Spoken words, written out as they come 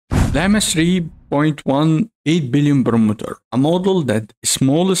Llama 3.1 8 billion parameter, a model that is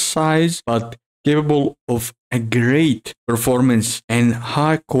small size but capable of a great performance and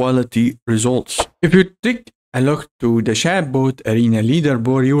high quality results. If you take a look to the chatbot arena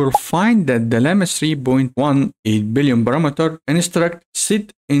leaderboard, you will find that the Llama 3.1 8 billion parameter instruct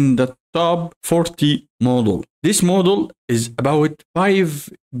sit in the top 40 model. This model is about 5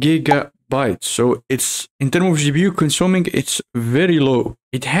 gigabytes, so it's in terms of GPU consuming, it's very low.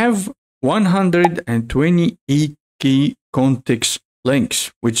 It have 128k context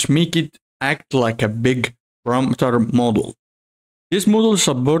links, which make it act like a big parameter model. This model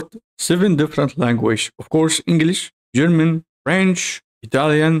supports 7 different languages, of course, English, German, French,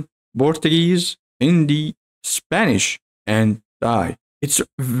 Italian, Portuguese, Hindi, Spanish, and Thai. It's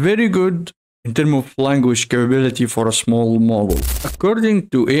very good in terms of language capability for a small model. According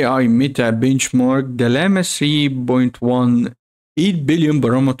to AI Meta benchmark, the Llama 3.1 8 billion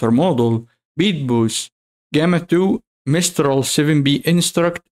parameter model beat both Gamma 2, Mistral 7B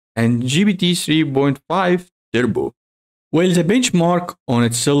Instruct, and GPT 3.5 Turbo. Well, the benchmark on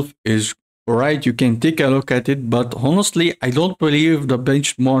itself is right, you can take a look at it, but honestly, I don't believe the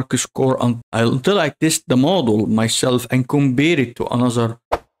benchmark score until I test the model myself and compare it to another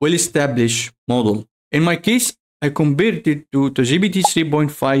well-established model. In my case, I compared it to GPT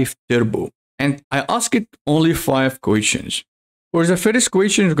 3.5 Turbo, and I asked it only 5 questions. For the first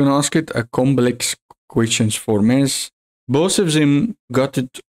question, you're gonna ask it a complex questions for math. Both of them got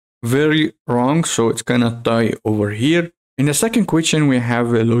it very wrong, so it's gonna tie over here. In the second question, we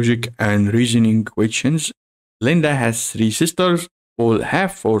have logic and reasoning questions. Linda has 3 sisters, Paul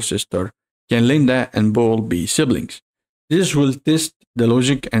have 4 sisters. Can Linda and Paul be siblings? This will test the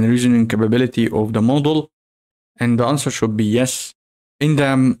logic and reasoning capability of the model, and the answer should be yes. In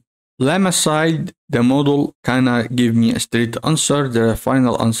the Llama side, the model kinda give me a straight answer. The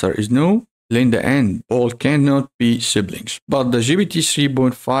final answer is no. Linda and Paul cannot be siblings. But the GPT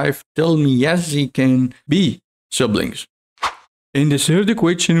 3.5 tell me yes, they can be siblings. In the third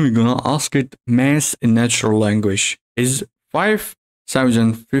question, we're gonna ask it math in natural language. Is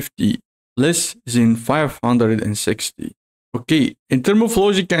 5050 less than 560? Okay, in terms of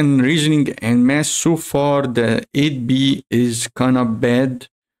logic and reasoning and math, so far the 8B is kinda bad,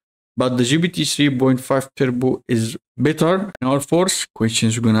 but the GPT 3.5 Turbo is better. In our fourth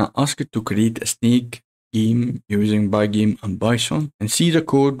questions, we're gonna ask it to create a snake game using Pygame and Python and see the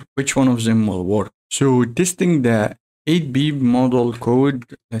code, which one of them will work. So testing the 8B model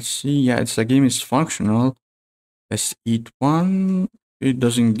code, let's see, yeah, it's a game is functional. Let's eat one, it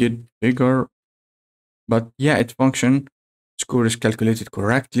doesn't get bigger, but yeah, it functions. Score is calculated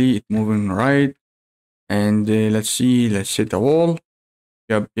correctly, it's moving right, and let's see, let's set a wall.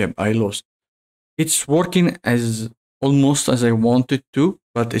 Yep, I lost. It's working as almost as I wanted to,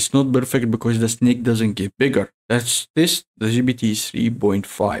 but it's not perfect because the snake doesn't get bigger. Let's test the GPT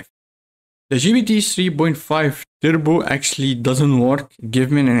 3.5. The GPT 3.5 Turbo actually doesn't work,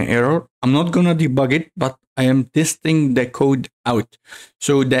 give me an error. I'm not gonna debug it, but I am testing the code out.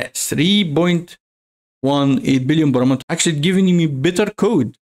 So the 3.1 8 billion parameter actually giving me better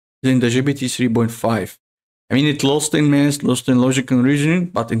code than the GPT 3.5. I mean, it lost in math, lost in logic and reasoning,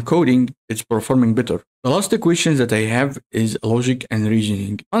 but in coding, it's performing better. The last question that I have is logic and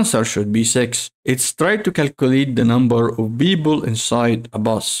reasoning. Answer should be 6. It's tried to calculate the number of people inside a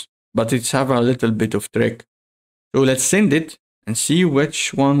bus, but it's have a little bit of trick. So let's send it and see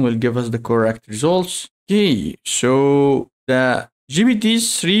which one will give us the correct results. Okay, so the GPT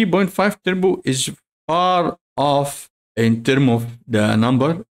 3.5 Turbo is far off in terms of the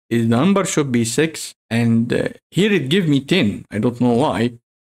number. The number should be 6, and here it give me 10. I don't know why,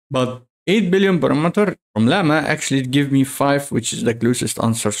 but 8 billion parameter from Llama actually give me 5, which is the closest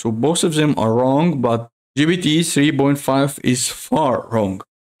answer. So both of them are wrong, but GPT 3.5 is far wrong.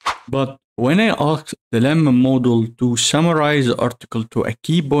 But when I ask the Llama model to summarize the article to a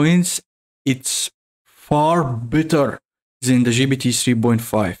key points, it's far better than the GPT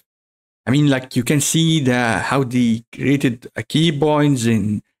 3.5. I mean, like you can see how they created a key points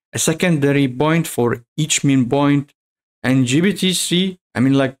in a secondary point for each main point, and GPT-3, I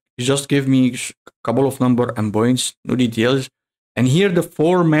mean, like, just give me a couple of number and points, no details. And here the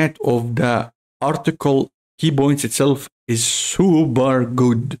format of the article key points itself is super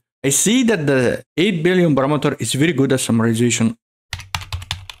good. I see that the 8 billion parameter is very good at summarization.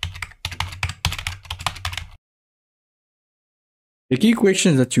 The key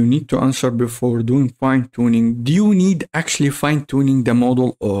questions that you need to answer before doing fine-tuning: do you need actually fine-tuning the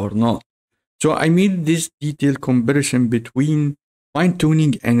model or not? So I made this detailed comparison between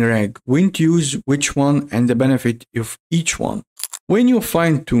fine-tuning and RAG, when to use which one and the benefit of each one. When you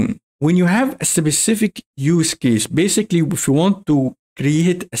fine tune, when you have a specific use case, basically, if you want to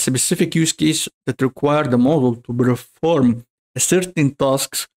create a specific use case that require the model to perform a certain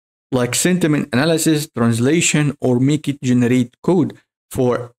tasks like sentiment analysis, translation, or make it generate code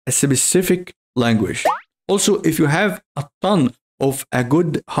for a specific language. Also, if you have a ton of a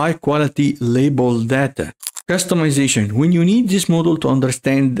good high quality label data, customization, when you need this model to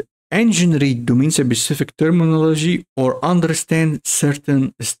understand and generate domain specific terminology or understand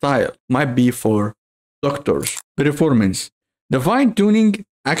certain style, might be for doctors. Performance. The fine tuning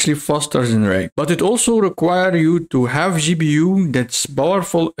actually faster than RAG, but it also requires you to have GPU that's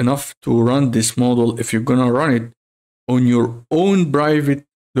powerful enough to run this model if you're gonna run it on your own private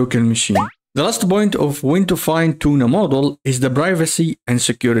local machine. The last point of when to fine tune a model is the privacy and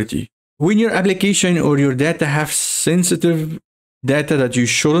security. When your application or your data have sensitive data that you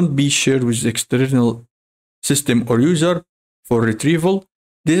shouldn't be shared with the external system or user for retrieval,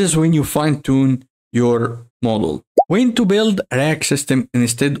 this is when you fine tune your model. When to build a RAG system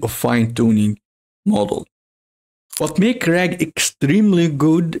instead of fine tuning model. What makes RAG extremely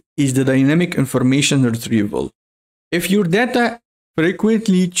good is the dynamic information retrieval. If your data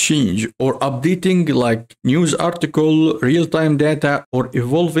frequently change or updating like news article, real-time data, or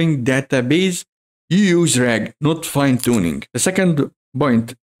evolving database, you use RAG, not fine-tuning. The second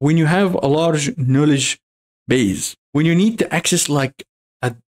point, when you have a large knowledge base, when you need to access like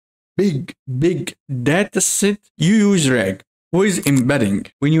a big data set, you use RAG with embedding.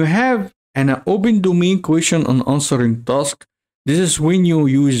 When you have an open domain question and answering task, this is when you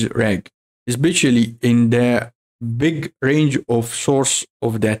use RAG, especially in the big range of source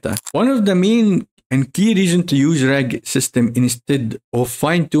of data. One of the main and key reason to use RAG system instead of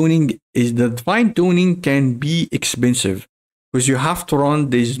fine-tuning is that fine-tuning can be expensive because you have to run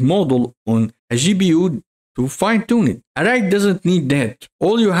this model on a GPU to fine-tune it. A RAG doesn't need that.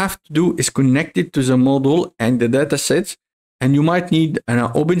 All you have to do is connect it to the model and the datasets, and you might need an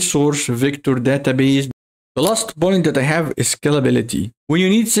open source vector database. The last point that I have is scalability. When you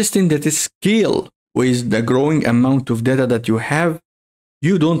need system that is scale with the growing amount of data that you have,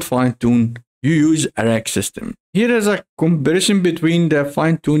 you don't fine-tune, you use a RAG system. Here is a comparison between the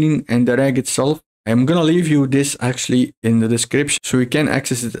fine-tuning and the RAG itself. I'm gonna leave you this actually in the description so you can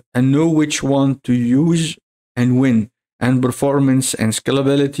access it and know which one to use and when, and performance and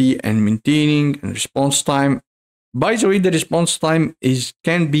scalability and maintaining and response time. By the way, the response time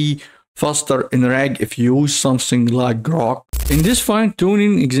can be faster in RAG if you use something like Grok. In this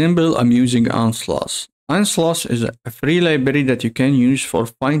fine-tuning example, I'm using Unsloth. Unsloth is a free library that you can use for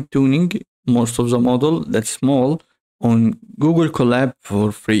fine-tuning most of the model that's small on Google Colab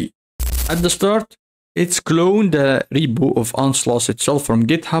for free. At the start, it's clone the repo of Unsloth itself from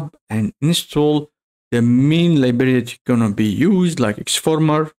GitHub and install the main library that you're gonna be used like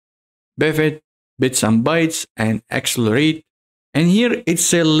Xformer, Pivot, Bits and Bytes, and Accelerate. And here it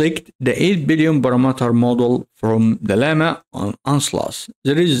select the 8 billion parameter model from the Llama on Unsloth.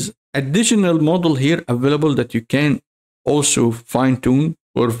 There is additional model here available that you can also fine-tune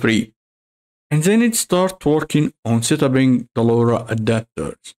for free. And then it starts working on setting the LoRA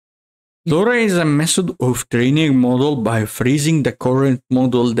adapters. LoRA is a method of training model by freezing the current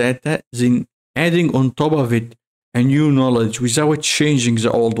model data, then adding on top of it a new knowledge without changing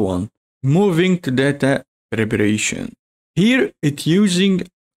the old one, moving to data preparation. Here it's using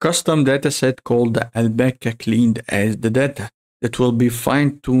custom dataset called the Alpaca Clean as the data that will be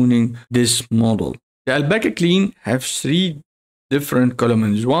fine-tuning this model. The Alpaca Clean has 3 different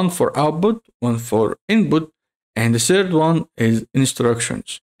columns, one for output, one for input, and the third one is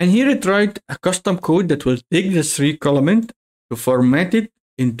instructions. And here it writes a custom code that will take the 3 columns to format it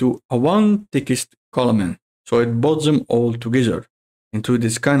into a one text column. So it puts them all together into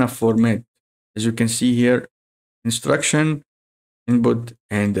this kind of format. As you can see here, instruction, input,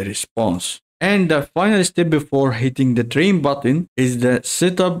 and the response. And the final step before hitting the train button is the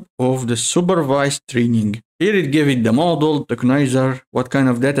setup of the supervised training. Here it gives it the model, tokenizer, what kind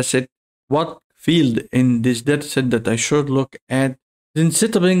of dataset, what field in this dataset that I should look at. Then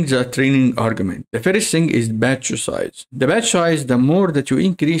setting the training argument. The first thing is batch size. The batch size, the more that you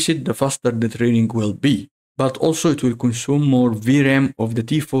increase it, the faster the training will be. But also it will consume more VRAM of the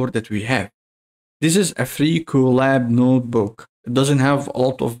T4 that we have. This is a free Colab notebook. It doesn't have a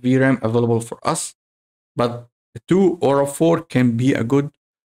lot of VRAM available for us, but a 2 or a 4 can be a good.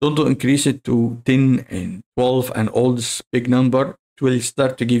 Don't increase it to 10 and 12 and all this big number. It will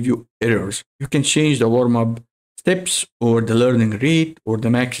start to give you errors. You can change the warm-up steps or the learning rate or the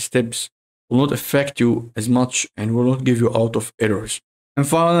max steps. Will not affect you as much and will not give you out of errors. And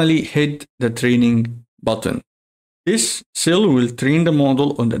finally, hit the training button. This cell will train the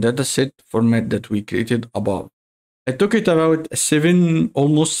model on the dataset format that we created above. It took it about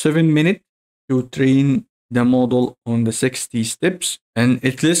almost 7 minutes to train the model on the 60 steps, and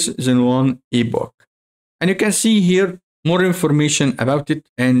it's less than one epoch. And you can see here more information about it,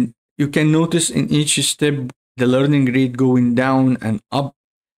 and you can notice in each step the learning rate going down and up,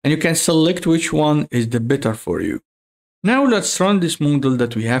 and you can select which one is the better for you. Now let's run this model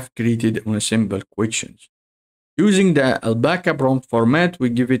that we have created on a simple questions. Using the alpaca prompt format, we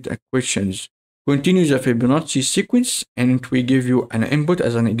give it a questions, continues a Fibonacci sequence, and we give you an input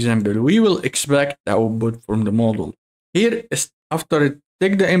as an example. We will extract the output from the model. Here, after it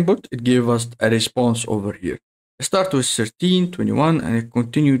take the input, it gives us a response over here. Start with 13, 21, and it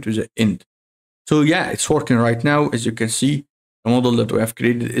continue to the end. So yeah, it's working right now. As you can see, the model that we have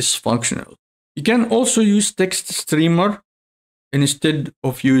created is functional. You can also use text streamer instead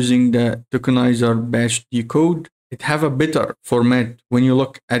of using the tokenizer batch decode. It have a better format. When you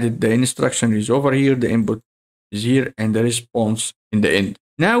look at it, the instruction is over here, the input is here, and the response in the end.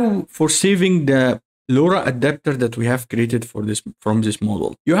 Now for saving the LoRA adapter that we have created for this from this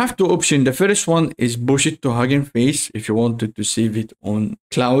model, you have two options. The first one is push it to Hugging Face if you wanted to save it on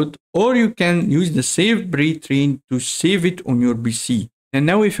cloud, or you can use the save pre-train to save it on your PC. And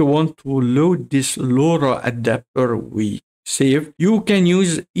now if you want to load this LoRA adapter we save, you can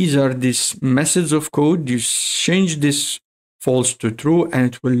use either this message of code, you change this false to true,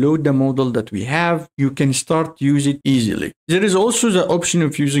 and it will load the model that we have. You can start use it easily. There is also the option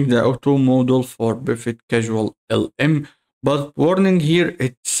of using the auto model for perfect casual LM, but warning here,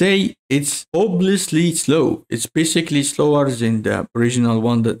 it say it's obviously slow. It's basically slower than the original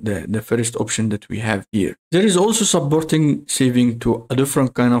one, the first option that we have here. There is also supporting saving to a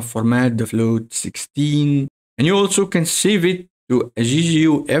different kind of format, the float 16, and you also can save it to a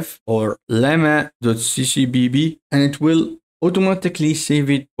gguf or llama.ccbb, and it will automatically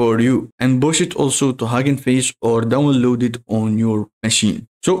save it for you and push it also to Hugging Face or download it on your machine.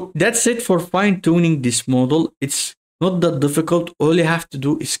 So that's it for fine-tuning this model. It's not that difficult. All you have to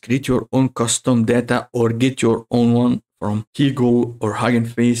do is create your own custom data or get your own one from Google or Hugging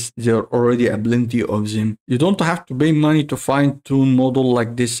Face. There are already a plenty of them. You don't have to pay money to fine-tune model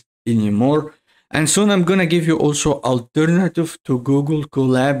like this anymore. And soon I'm gonna give you also alternative to Google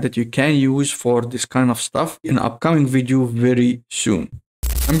Colab that you can use for this kind of stuff in upcoming video very soon.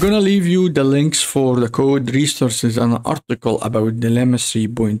 I'm gonna leave you the links for the code, resources, and an article about the Llama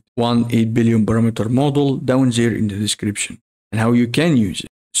 3.1 billion parameter model down there in the description and how you can use it.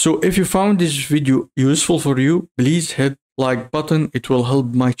 So if you found this video useful for you, please hit like button. It will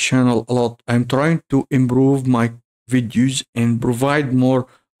help my channel a lot. I'm trying to improve my videos and provide more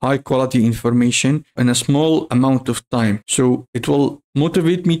high quality information in a small amount of time. So it will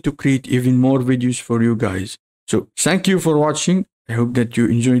motivate me to create even more videos for you guys. So thank you for watching. I hope that you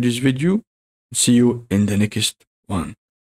enjoyed this video. See you in the next one.